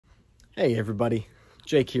Hey everybody,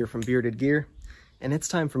 Jake here from Bearded Gear, and it's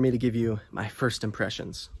time for me to give you my first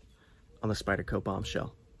impressions on the Spyderco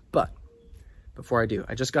Bombshell. But before I do,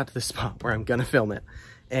 I just got to the spot where I'm gonna film it,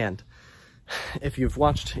 and if you've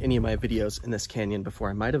watched any of my videos in this canyon before,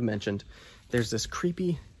 I might have mentioned there's this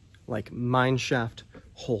creepy like mine shaft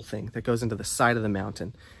hole thing that goes into the side of the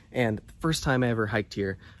mountain. And the first time I ever hiked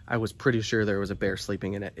here, I was pretty sure there was a bear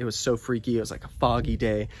sleeping in it. It was so freaky. It was like a foggy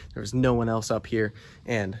day. There was no one else up here,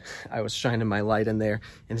 and I was shining my light in there,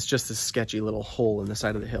 and it's just this sketchy little hole in the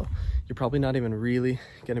side of the hill. You're probably not even really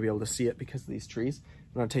gonna be able to see it because of these trees.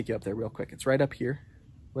 I'm gonna take you up there real quick. It's right up here,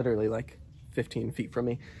 literally like 15 feet from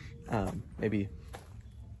me, maybe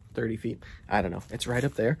 30 feet. I don't know. It's right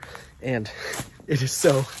up there, and it is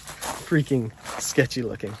so freaking sketchy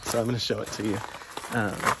looking. So I'm gonna show it to you.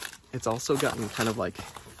 It's also gotten kind of like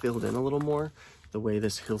filled in a little more, the way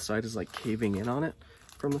this hillside is like caving in on it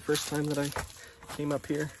from the first time that I came up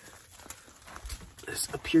here. This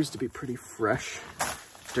appears to be pretty fresh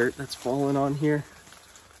dirt that's fallen on here.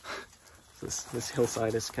 This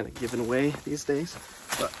hillside is kind of giving way these days,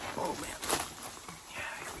 but oh man,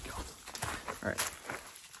 yeah, here we go. All right,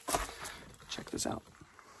 check this out.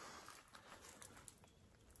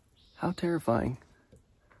 How terrifying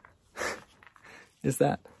is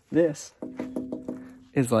that? This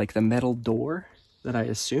is like the metal door that I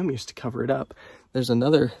assume used to cover it up. There's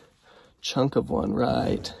another chunk of one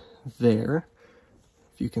right there,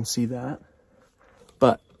 if you can see that.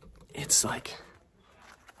 But it's like,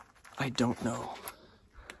 I don't know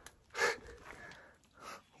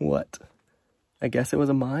what. I guess it was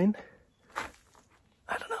a mine?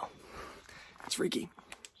 I don't know. It's freaky.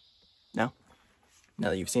 Now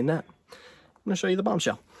that you've seen that, I'm gonna show you the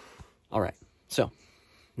bombshell. All right. So,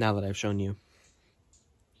 now that I've shown you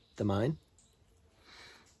the mine,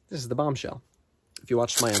 this is the bombshell. If you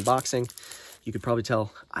watched my unboxing, you could probably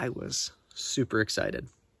tell I was super excited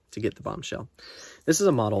to get the bombshell. This is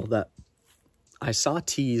a model that I saw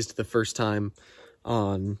teased the first time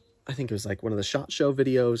on, I think it was like one of the SHOT Show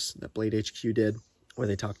videos that Blade HQ did, where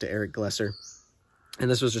they talked to Eric Glesser. And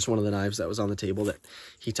this was just one of the knives that was on the table that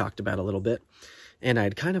he talked about a little bit. And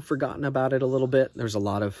I'd kind of forgotten about it a little bit. There's a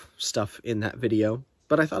lot of stuff in that video,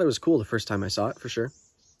 but I thought it was cool the first time I saw it, for sure.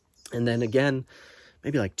 And then again,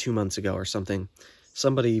 maybe like 2 months ago or something,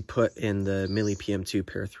 somebody put in the Millie PM2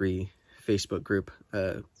 Pair 3 Facebook group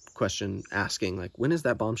a question asking, like, when is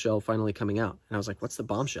that bombshell finally coming out? And I was like, what's the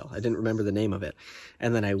bombshell? I didn't remember the name of it.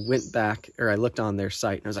 And then I went back, or I looked on their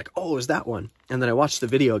site, and I was like, oh, is that one? And then I watched the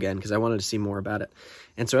video again because I wanted to see more about it.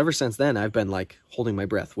 And so ever since then, I've been like holding my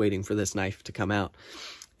breath, waiting for this knife to come out.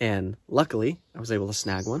 And luckily, I was able to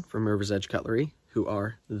snag one from River's Edge Cutlery, who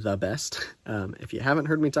are the best. If you haven't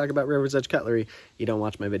heard me talk about River's Edge Cutlery, you don't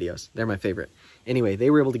watch my videos. They're my favorite. Anyway,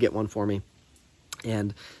 they were able to get one for me,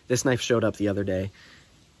 and this knife showed up the other day.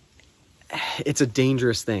 It's a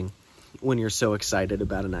dangerous thing when you're so excited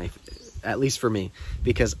about a knife, at least for me,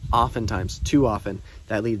 because oftentimes, too often,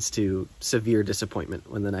 that leads to severe disappointment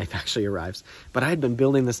when the knife actually arrives. But I had been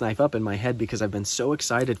building this knife up in my head because I've been so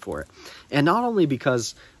excited for it. And not only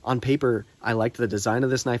because on paper, I liked the design of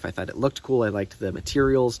this knife, I thought it looked cool, I liked the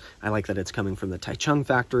materials, I like that it's coming from the Taichung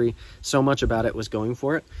factory, so much about it was going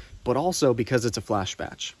for it, but also because it's a flash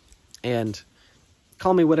batch. And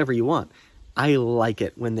call me whatever you want, I like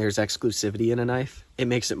it when there's exclusivity in a knife. It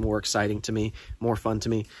makes it more exciting to me, more fun to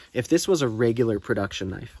me. If this was a regular production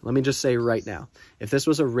knife, let me just say right now, if this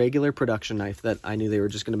was a regular production knife that I knew they were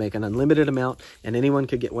just going to make an unlimited amount and anyone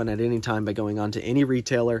could get one at any time by going on to any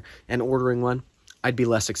retailer and ordering one, I'd be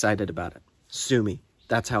less excited about it. Sue me.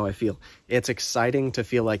 That's how I feel. It's exciting to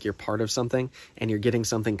feel like you're part of something and you're getting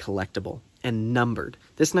something collectible and numbered.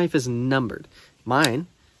 This knife is numbered. Mine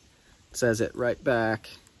says it right back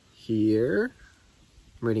here.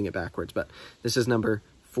 I'm reading it backwards, but this is number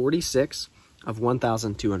 46 of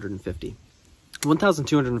 1,250.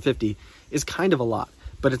 1,250 is kind of a lot,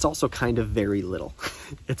 but it's also kind of very little.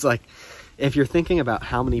 It's like, if you're thinking about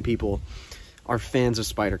how many people are fans of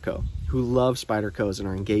Spyderco, who love Spydercos and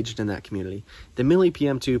are engaged in that community, the Millie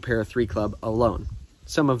PM2 Pair 3 Club alone,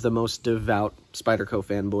 some of the most devout Spyderco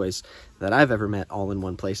fanboys that I've ever met all in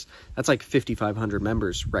one place. That's like 5,500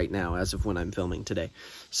 members right now as of when I'm filming today.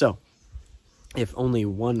 So if only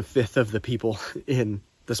 1/5 of the people in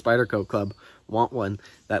the Spyderco Club want one,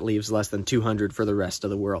 that leaves less than 200 for the rest of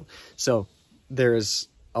the world. So there's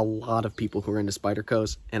a lot of people who are into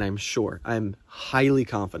Spydercos, and I'm highly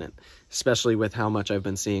confident, especially with how much I've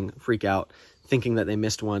been seeing freak out, thinking that they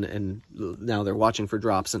missed one, and now they're watching for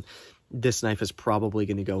drops, and this knife is probably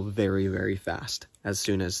going to go very, very fast as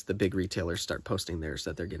soon as the big retailers start posting theirs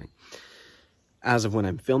that they're getting. As of when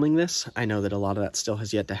I'm filming this, I know that a lot of that still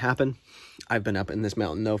has yet to happen. I've been up in this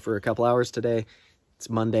mountain, though, for a couple hours today. It's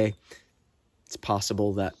Monday. It's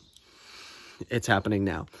possible that it's happening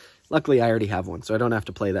now. Luckily, I already have one, so I don't have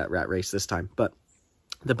to play that rat race this time. But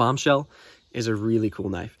the Bombshell is a really cool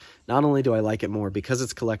knife. Not only do I like it more because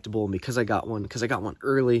it's collectible and because I got one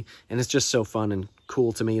early, and it's just so fun and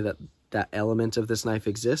cool to me that that element of this knife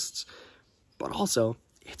exists, but also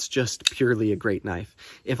it's just purely a great knife.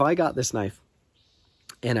 If I got this knife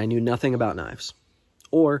and I knew nothing about knives,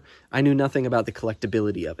 or I knew nothing about the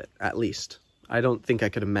collectability of it, at least. I don't think I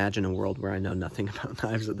could imagine a world where I know nothing about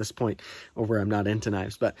knives at this point, or where I'm not into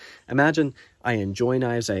knives. But imagine I enjoy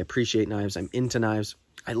knives, I appreciate knives, I'm into knives,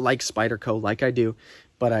 I like Spyderco like I do,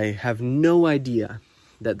 but I have no idea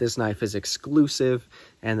that this knife is exclusive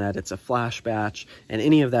and that it's a flash batch and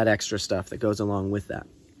any of that extra stuff that goes along with that.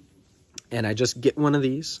 And I just get one of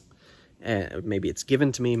these. Maybe it's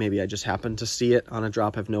given to me, maybe I just happen to see it on a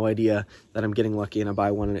drop, I have no idea that I'm getting lucky and I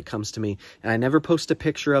buy one and it comes to me. And I never post a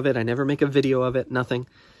picture of it, I never make a video of it, nothing.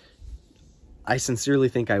 I sincerely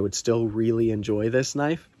think I would still really enjoy this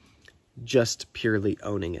knife, just purely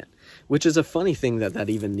owning it. Which is a funny thing that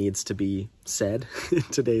even needs to be said in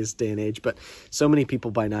today's day and age, but so many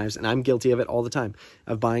people buy knives, and I'm guilty of it all the time,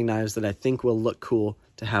 of buying knives that I think will look cool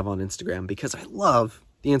to have on Instagram, because I love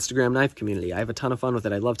the Instagram knife community. I have a ton of fun with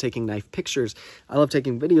it. I love taking knife pictures. I love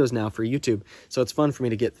taking videos now for YouTube. So it's fun for me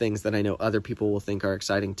to get things that I know other people will think are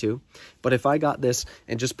exciting too. But if I got this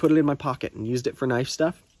and just put it in my pocket and used it for knife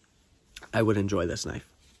stuff, I would enjoy this knife.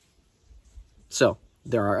 So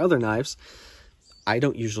there are other knives. I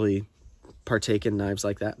don't usually partake in knives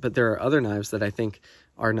like that, but there are other knives that I think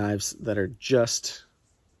are knives that are just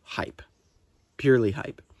hype, purely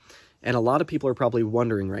hype. And a lot of people are probably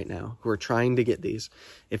wondering right now, who are trying to get these,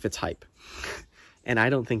 if it's hype. And I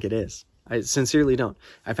don't think it is. I sincerely don't.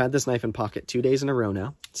 I've had this knife in pocket 2 days in a row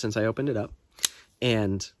now, since I opened it up.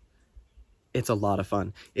 And it's a lot of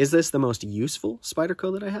fun. Is this the most useful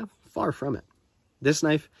Spyderco that I have? Far from it. This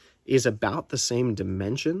knife is about the same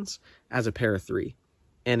dimensions as a Para 3.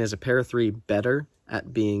 And is a Para 3 better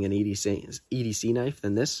at being an EDC knife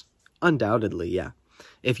than this? Undoubtedly, yeah.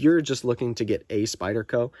 If you're just looking to get a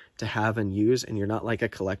Spyderco to have and use, and you're not like a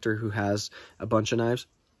collector who has a bunch of knives,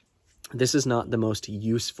 this is not the most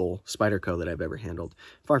useful Spyderco that I've ever handled.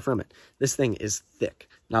 Far from it. This thing is thick,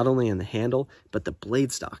 not only in the handle, but the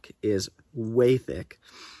blade stock is way thick.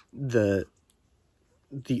 The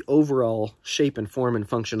overall shape and form and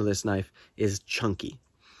function of this knife is chunky.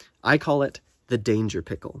 I call it the Danger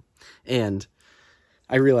Pickle. And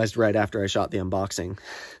I realized right after I shot the unboxing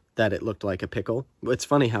that it looked like a pickle. It's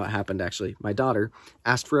funny how it happened, actually. My daughter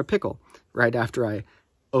asked for a pickle right after I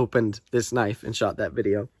opened this knife and shot that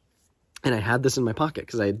video. And I had this in my pocket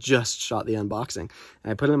because I had just shot the unboxing.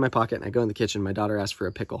 And I put it in my pocket and I go in the kitchen. My daughter asked for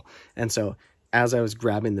a pickle. And so as I was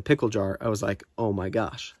grabbing the pickle jar, I was like, oh my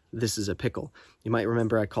gosh, this is a pickle. You might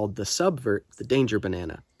remember I called the Subvert the Danger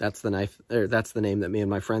Banana. That's the knife, or that's the name that me and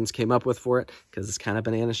my friends came up with for it, because it's kind of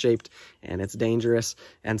banana shaped and it's dangerous.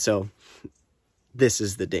 And so this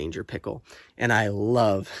is the Danger Pickle, and I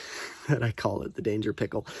love that I call it the Danger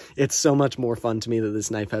Pickle. It's so much more fun to me that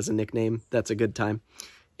this knife has a nickname. That's a good time.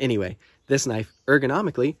 Anyway, this knife,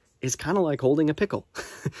 ergonomically, is kind of like holding a pickle.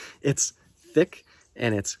 It's thick,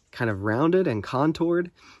 and it's kind of rounded and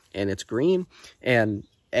contoured, and it's green, and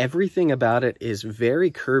everything about it is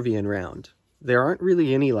very curvy and round. There aren't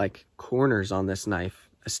really any, like, corners on this knife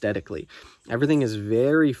aesthetically. Everything is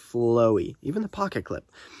very flowy, even the pocket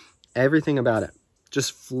clip. Everything about it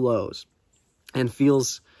just flows and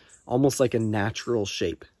feels almost like a natural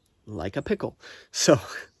shape, like a pickle. So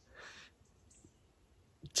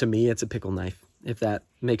to me, it's a pickle knife. If that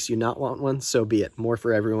makes you not want one, so be it. More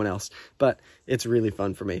for everyone else. But it's really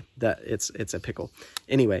fun for me that it's a pickle.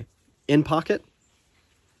 Anyway, in pocket,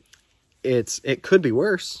 it could be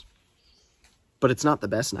worse, but it's not the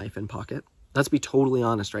best knife in pocket. Let's be totally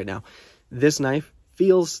honest right now. This knife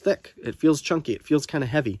feels thick. It feels chunky. It feels kind of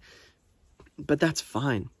heavy. But that's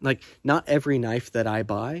fine. Like, not every knife that I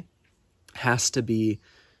buy has to be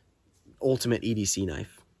ultimate EDC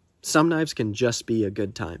knife. Some knives can just be a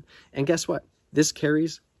good time. And guess what? This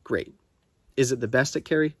carries great. Is it the best at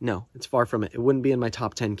carry? No, it's far from it. It wouldn't be in my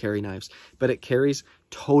top 10 carry knives, but it carries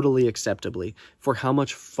totally acceptably for how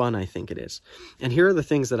much fun I think it is. And here are the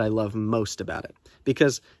things that I love most about it,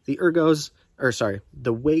 because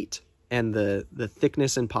the weight and the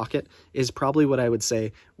thickness in pocket is probably what I would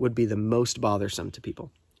say would be the most bothersome to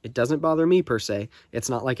people. It doesn't bother me per se. It's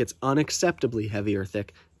not like it's unacceptably heavy or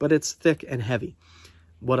thick, but it's thick and heavy.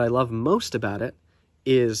 What I love most about it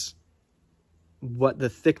is what the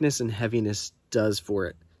thickness and heaviness does for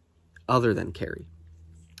it other than carry.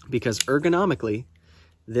 Because ergonomically,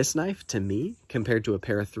 this knife, to me, compared to a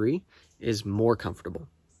Para 3, is more comfortable.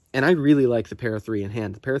 And I really like the Para 3 in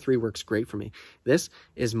hand. The Para 3 works great for me. This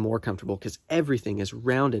is more comfortable because everything is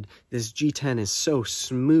rounded. This G10 is so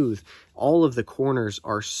smooth. All of the corners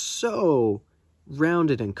are so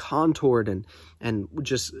rounded and contoured, and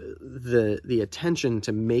just the attention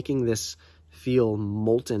to making this feel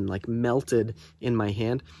molten, like melted in my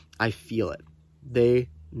hand. I feel it. They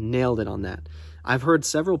nailed it on that. I've heard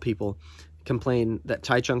several people complain that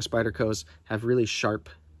Taichung Spydercos have really sharp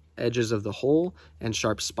edges of the hole and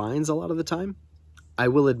sharp spines a lot of the time. I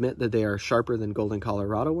will admit that they are sharper than Golden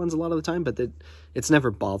Colorado ones a lot of the time, but it's never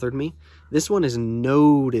bothered me. This one is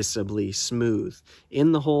noticeably smooth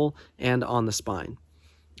in the hole and on the spine.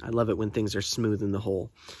 I love it when things are smooth in the hole.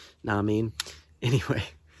 Know what I mean? Anyway,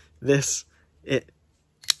 it's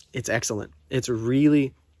excellent. It's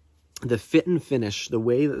really the fit and finish, the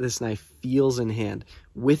way that this knife feels in hand,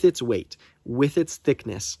 with its weight, with its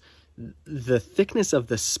thickness, the thickness of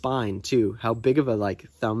the spine too, how big of a like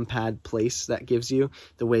thumb pad place that gives you,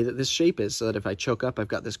 the way that this shape is, so that if I choke up, I've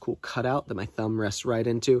got this cool cutout that my thumb rests right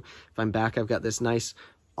into. If I'm back, I've got this nice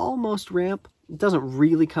almost ramp. It doesn't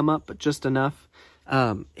really come up, but just enough.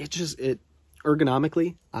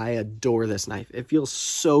 Ergonomically, I adore this knife. It feels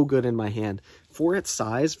so good in my hand. For its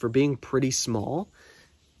size, for being pretty small,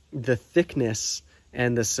 the thickness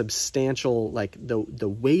and the substantial, like the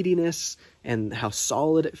weightiness and how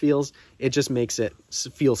solid it feels, it just makes it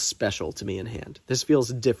feel special to me in hand. This feels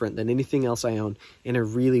different than anything else I own in a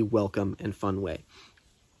really welcome and fun way.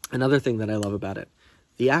 Another thing that I love about it,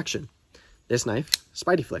 the action. This knife,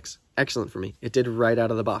 Spidey Flicks, excellent for me. It did right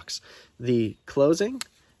out of the box. The closing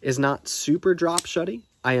is not super drop shutty.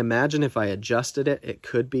 I imagine if I adjusted it, it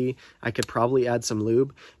could be. I could probably add some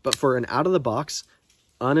lube, but for an out of the box,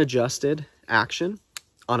 unadjusted action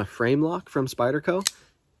on a frame lock from Spyderco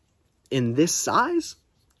in this size,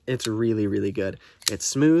 it's really, really good. It's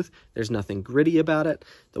smooth. There's nothing gritty about it.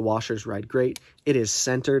 The washers ride great. It is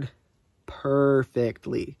centered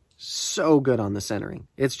perfectly. So good on the centering.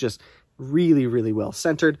 It's just really, really well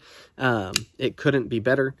centered. It couldn't be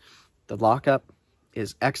better. The lockup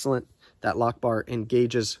is excellent. That lock bar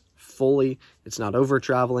engages fully. It's not over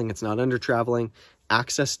traveling. It's not under traveling.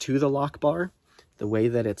 Access to the lock bar, the way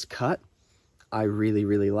that it's cut, I really,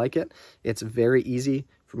 really like it. It's very easy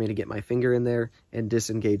for me to get my finger in there and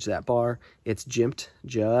disengage that bar. It's jimped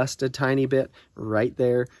just a tiny bit right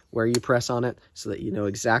there where you press on it so that you know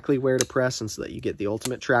exactly where to press and so that you get the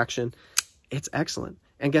ultimate traction. It's excellent.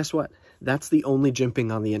 And guess what? That's the only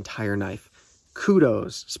jimping on the entire knife.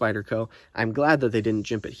 Kudos, Spyderco. I'm glad that they didn't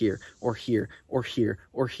jimp it here, or here, or here,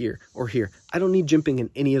 or here, or here. I don't need jimping in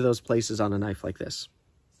any of those places on a knife like this.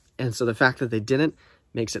 And so the fact that they didn't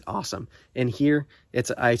makes it awesome. And here,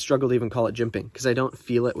 I struggle to even call it jimping because I don't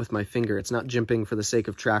feel it with my finger. It's not jimping for the sake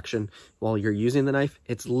of traction while you're using the knife.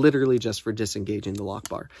 It's literally just for disengaging the lock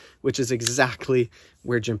bar, which is exactly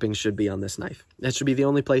where jimping should be on this knife. That should be the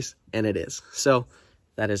only place, and it is. So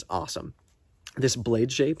that is awesome. This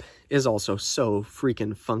blade shape is also so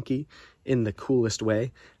freaking funky in the coolest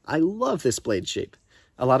way. I love this blade shape.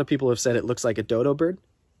 A lot of people have said it looks like a dodo bird.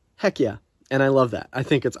 Heck yeah. And I love that. I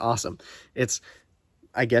think it's awesome. It's,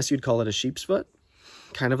 I guess you'd call it a sheep's foot,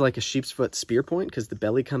 kind of like a sheep's foot spear point because the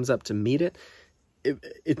belly comes up to meet it.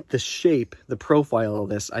 The shape, the profile of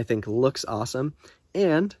this, I think looks awesome.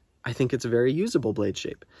 And I think it's a very usable blade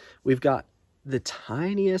shape. We've got the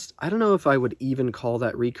tiniest, I don't know if I would even call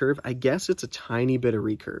that recurve. I guess it's a tiny bit of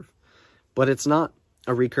recurve, but it's not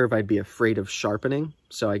a recurve I'd be afraid of sharpening.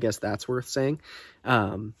 So I guess that's worth saying.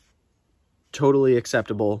 Totally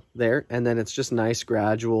acceptable there. And then it's just nice,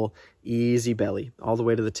 gradual, easy belly all the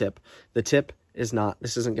way to the tip. The tip is not,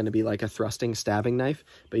 this isn't going to be like a thrusting, stabbing knife,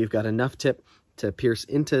 but you've got enough tip to pierce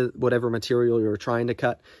into whatever material you're trying to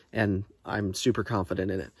cut. And I'm super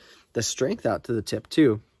confident in it. The strength out to the tip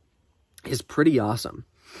too is pretty awesome.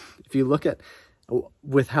 If you look at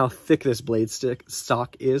with how thick this blade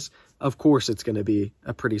stock is, of course it's going to be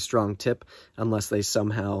a pretty strong tip unless they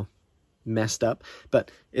somehow messed up,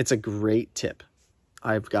 but it's a great tip.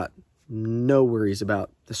 I've got no worries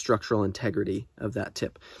about the structural integrity of that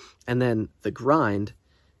tip. And then the grind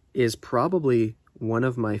is probably one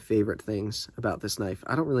of my favorite things about this knife.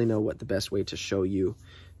 I don't really know what the best way to show you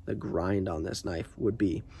the grind on this knife would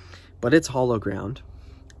be, but it's hollow ground.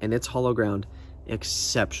 And it's hollow ground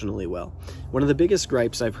exceptionally well. One of the biggest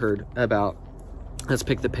gripes I've heard about, let's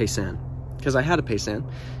pick the Paysan, because I had a Paysan,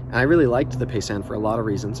 and I really liked the Paysan for a lot of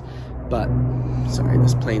reasons, but, sorry,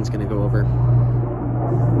 this plane's gonna go over.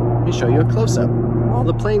 Let me show you a close-up while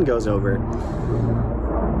the plane goes over.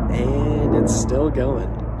 And it's still going.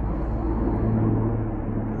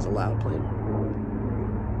 loud playing.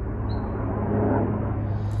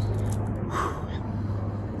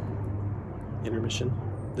 Intermission.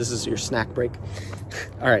 This is your snack break.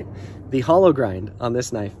 All right, the hollow grind on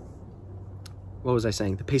this knife. What was I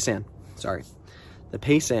saying? The Paysan. Sorry. The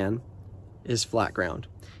Paysan is flat ground,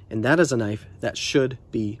 and that is a knife that should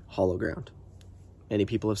be hollow ground. Many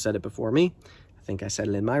people have said it before me. I think I said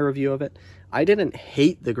it in my review of it. I didn't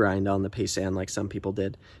hate the grind on the Paysan like some people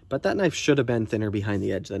did, but that knife should have been thinner behind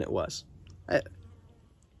the edge than it was.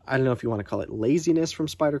 I don't know if you want to call it laziness from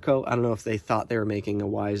Spyderco. I don't know if they thought they were making a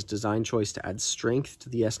wise design choice to add strength to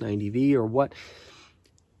the S90V or what.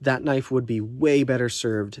 That knife would be way better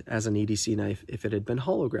served as an EDC knife if it had been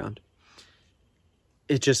hollow ground.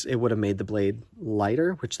 It would have made the blade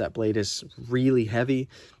lighter, which that blade is really heavy.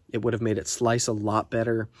 It would have made it slice a lot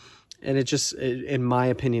better. And in my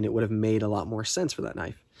opinion, it would have made a lot more sense for that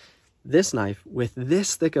knife. This knife, with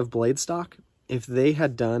this thick of blade stock, if they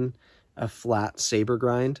had done a flat saber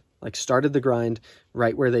grind, like started the grind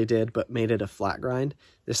right where they did, but made it a flat grind,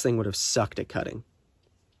 this thing would have sucked at cutting.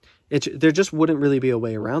 There just wouldn't really be a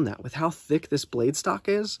way around that. With how thick this blade stock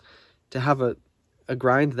is, to have a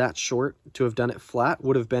grind that short, to have done it flat,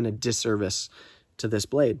 would have been a disservice to this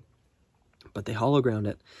blade. But they hollow ground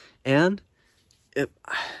it. And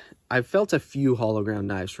I've felt a few hollow ground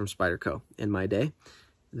knives from Spyderco in my day.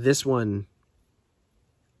 This one,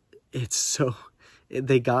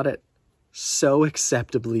 they got it so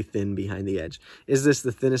acceptably thin behind the edge. Is this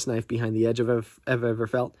the thinnest knife behind the edge I've ever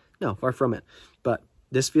felt? No, far from it. But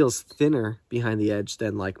this feels thinner behind the edge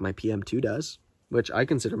than like my PM2 does, which I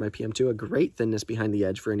consider my PM2 a great thinness behind the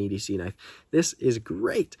edge for an EDC knife. This is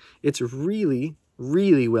great. It's really,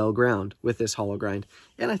 really well ground with this hollow grind.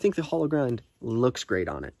 And I think the hollow grind looks great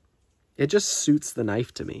on it. It just suits the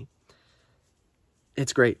knife to me.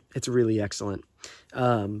 It's great. It's really excellent.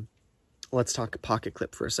 Let's talk pocket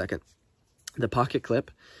clip for a second. The pocket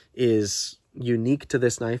clip is unique to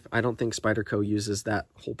this knife. I don't think Spyderco uses that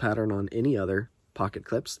whole pattern on any other pocket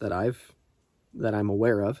clips that I'm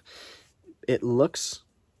aware of. It looks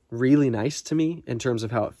really nice to me in terms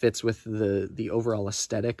of how it fits with the overall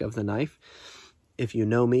aesthetic of the knife. If you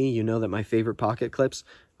know me, you know that my favorite pocket clips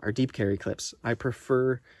are deep carry clips. I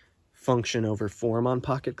prefer function over form on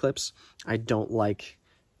pocket clips. I don't like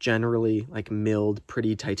generally like milled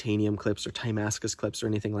pretty titanium clips or Timascus clips or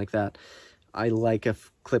anything like that. I like a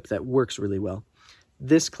clip that works really well.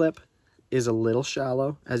 This clip is a little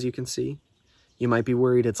shallow, as you can see. You might be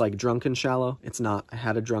worried it's like drunken shallow. It's not. I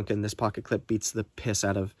had a drunken. This pocket clip beats the piss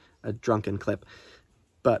out of a drunken clip.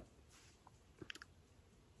 But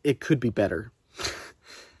it could be better.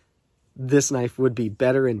 This knife would be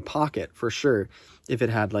better in pocket, for sure, if it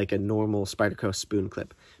had like a normal Spyderco spoon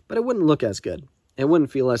clip. But it wouldn't look as good. It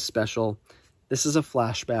wouldn't feel as special. This is a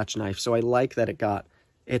flash batch knife, so I like that it got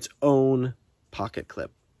its own pocket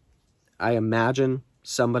clip. I imagine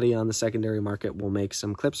somebody on the secondary market will make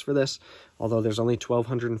some clips for this, although there's only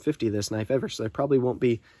 1,250 of this knife ever, so there probably won't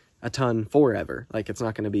be a ton forever. Like, it's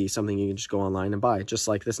not going to be something you can just go online and buy. Just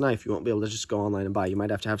like this knife, you won't be able to just go online and buy. You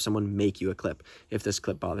might have to have someone make you a clip if this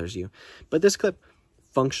clip bothers you. But this clip,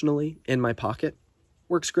 functionally, in my pocket,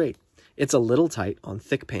 works great. It's a little tight on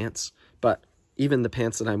thick pants, but even the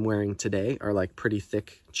pants that I'm wearing today are like pretty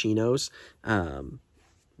thick chinos. I'm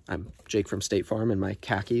Jake from State Farm in my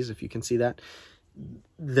khakis, if you can see that.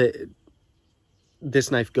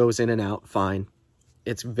 This knife goes in and out fine.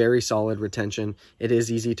 It's very solid retention. It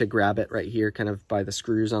is easy to grab it right here, kind of by the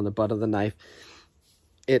screws on the butt of the knife.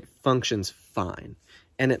 It functions fine,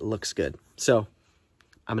 and it looks good. So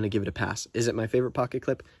I'm going to give it a pass. Is it my favorite pocket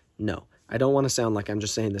clip? No. I don't want to sound like I'm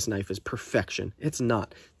just saying this knife is perfection. It's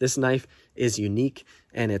not. This knife is unique,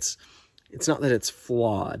 and it's not that it's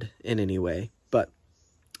flawed in any way, but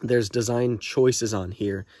there's design choices on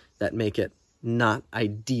here that make it not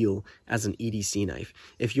ideal as an EDC knife.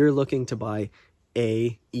 If you're looking to buy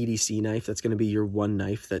a EDC knife that's going to be your one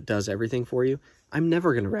knife that does everything for you, I'm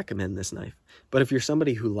never going to recommend this knife. But if you're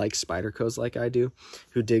somebody who likes Spydercos like I do,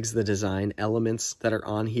 who digs the design elements that are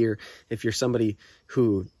on here, if you're somebody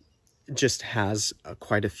who just has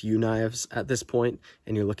quite a few knives at this point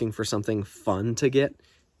and you're looking for something fun to get,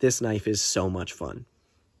 this knife is so much fun.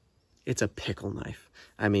 It's a pickle knife.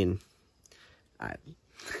 I mean,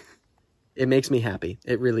 it makes me happy.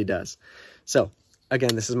 It really does. So,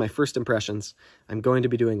 again, this is my first impressions. I'm going to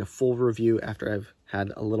be doing a full review after I've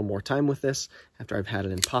had a little more time with this, after I've had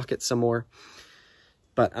it in pocket some more.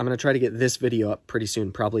 But I'm going to try to get this video up pretty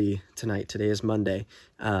soon, probably tonight. Today is Monday.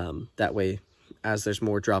 That way as there's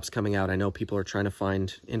more drops coming out. I know people are trying to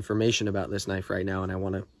find information about this knife right now, and I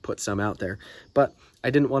want to put some out there. But I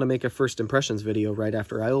didn't want to make a first impressions video right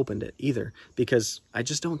after I opened it either, because I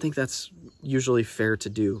just don't think that's usually fair to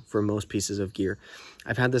do for most pieces of gear.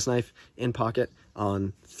 I've had this knife in pocket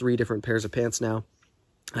on 3 different pairs of pants now.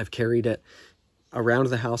 I've carried it around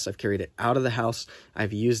the house. I've carried it out of the house.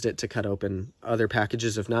 I've used it to cut open other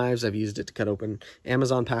packages of knives. I've used it to cut open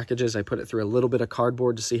Amazon packages. I put it through a little bit of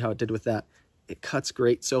cardboard to see how it did with that. It cuts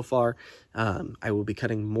great so far. I will be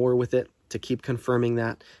cutting more with it to keep confirming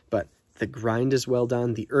that, but the grind is well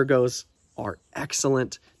done. The ergos are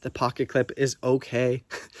excellent. The pocket clip is okay.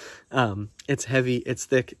 It's heavy, it's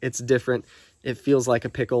thick, it's different. It feels like a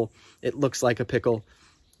pickle. It looks like a pickle.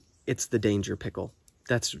 It's the Danger Pickle.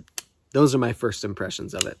 Those are my first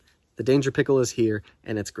impressions of it. The Danger Pickle is here,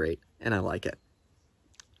 and it's great, and I like it.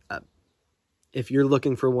 If you're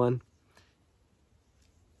looking for one,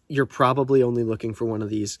 you're probably only looking for one of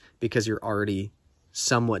these because you're already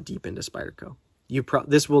somewhat deep into Spyderco.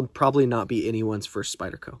 This will probably not be anyone's first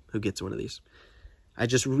Spyderco who gets one of these. I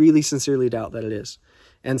just really sincerely doubt that it is.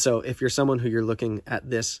 And so if you're someone who you're looking at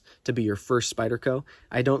this to be your first Spyderco,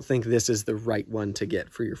 I don't think this is the right one to get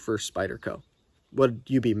for your first Spyderco. Would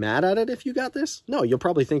you be mad at it if you got this? No, you'll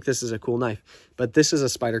probably think this is a cool knife. But this is a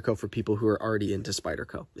Spyderco for people who are already into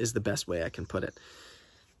Spyderco, is the best way I can put it.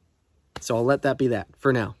 So I'll let that be that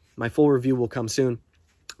for now. My full review will come soon.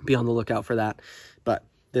 Be on the lookout for that. But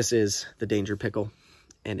this is the Danger Pickle.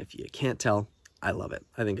 And if you can't tell, I love it.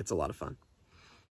 I think it's a lot of fun.